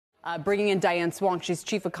Bringing in Diane Swonk. She's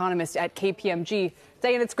chief economist at KPMG.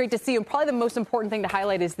 Diane, it's great to see you. And probably the most important thing to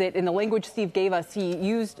highlight is that in the language Steve gave us, he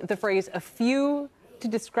used the phrase "a few" to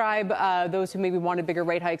describe those who maybe wanted bigger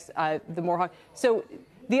rate hikes. So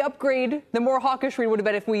the upgrade, the more hawkish read would have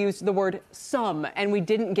been if we used the word "some," and we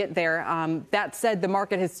didn't get there. That said, the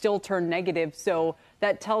market has still turned negative, so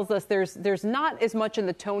that tells us there's not as much in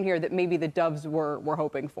the tone here that maybe the doves were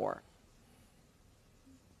hoping for.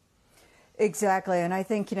 Exactly. And I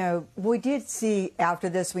think, we did see after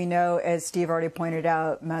this, we know, as Steve already pointed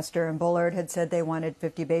out, Mester and Bullard had said they wanted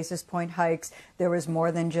 50 basis point hikes. There was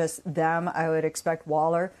more than just them. I would expect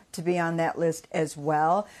Waller to be on that list as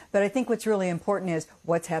well. But I think what's really important is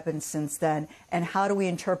what's happened since then and how do we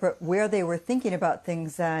interpret where they were thinking about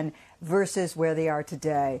things then versus where they are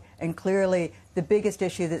today. And clearly, the biggest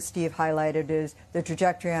issue that Steve highlighted is the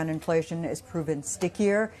trajectory on inflation has proven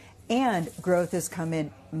stickier. And growth has come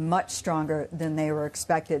in much stronger than they were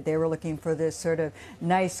expected. They were looking for this sort of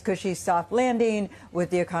nice, cushy, soft landing with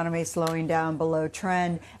the economy slowing down below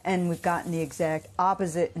trend. And we've gotten the exact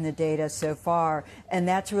opposite in the data so far. And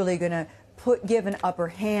that's really going to give an upper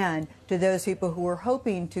hand to those people who were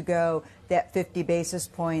hoping to go that 50 basis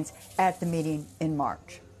points at the meeting in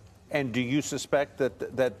March. And do you suspect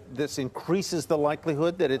that this increases the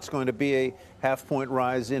likelihood that it's going to be a half-point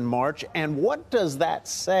rise in March? And what does that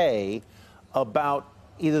say about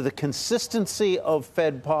either the consistency of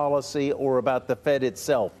Fed policy or about the Fed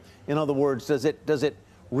itself? In other words, does it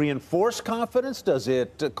reinforce confidence? Does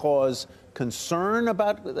it cause concern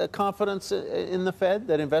about the confidence in the Fed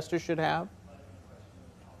that investors should have?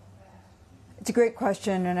 It's a great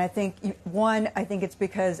question, and I think, I think it's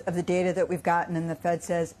because of the data that we've gotten, and the Fed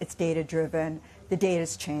says it's data-driven. The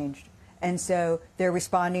data's changed, and so they're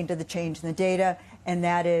responding to the change in the data, and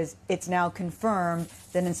that is it's now confirmed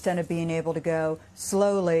that instead of being able to go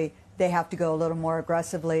slowly, they have to go a little more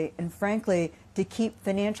aggressively, and frankly, to keep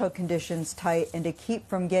financial conditions tight and to keep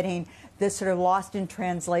from getting this sort of lost in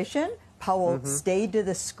translation. Powell stayed to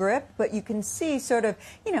the script, but you can see sort of,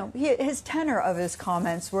 his tenor of his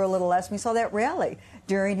comments were a little less. We saw that rally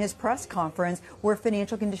during his press conference where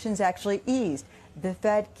financial conditions actually eased. The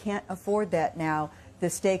Fed can't afford that now.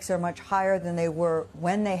 The stakes are much higher than they were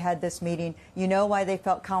when they had this meeting. You know why they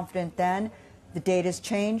felt confident then? The data's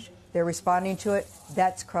changed. They're responding to it.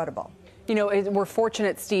 That's credible. We're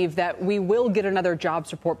fortunate, Steve, that we will get another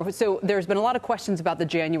jobs report. So there's been a lot of questions about the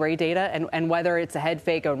January data and whether it's a head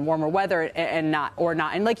fake on warmer weather and not.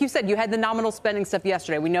 And like you said, you had the nominal spending stuff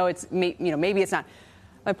yesterday. We know maybe it's not.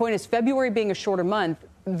 My point is February being a shorter month,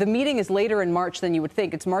 the meeting is later in March than you would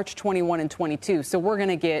think. It's March 21 and 22. So we're going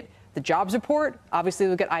to get the jobs report. Obviously,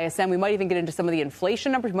 we'll get ISM. We might even get into some of the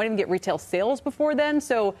inflation numbers. We might even get retail sales before then.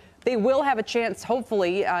 So they will have a chance,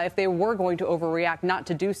 hopefully, if they were going to overreact, not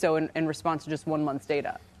to do so in response to just 1 month's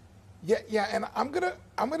data. Yeah, and I'm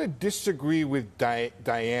gonna disagree with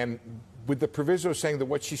Diane with the proviso saying that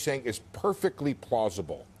what she's saying is perfectly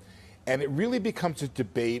plausible, and it really becomes a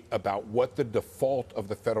debate about what the default of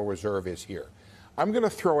the Federal Reserve is here. I'm going to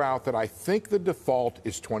throw out that I think the default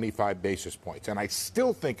is 25 basis points, and I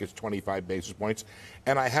still think it's 25 basis points.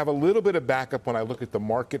 And I have a little bit of backup when I look at the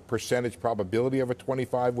market percentage probability of a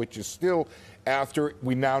 25, which is still, after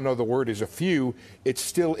we now know the word is a few, it's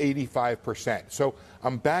still 85%. So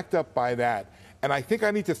I'm backed up by that. And I think I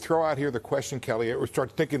need to throw out here the question, Kelly, or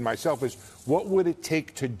start thinking myself is, what would it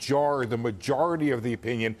take to jar the majority of the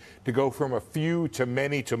opinion to go from a few to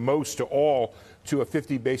many to most to all to a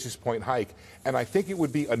 50 basis point hike? And I think it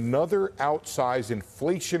would be another outsized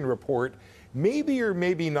inflation report, maybe or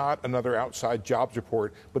maybe not another outside jobs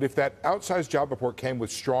report. But if that outsized job report came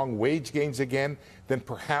with strong wage gains again, then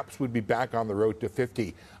perhaps we'd be back on the road to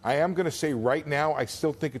 50. I am going to say right now, I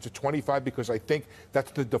still think it's a 25 because I think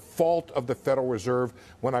that's the default of the Federal Reserve.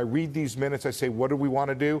 When I read these minutes, I say, what do we want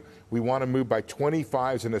to do? We want to move by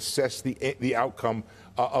 25s and assess the outcome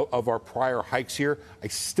of our prior hikes here. I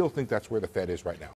still think that's where the Fed is right now.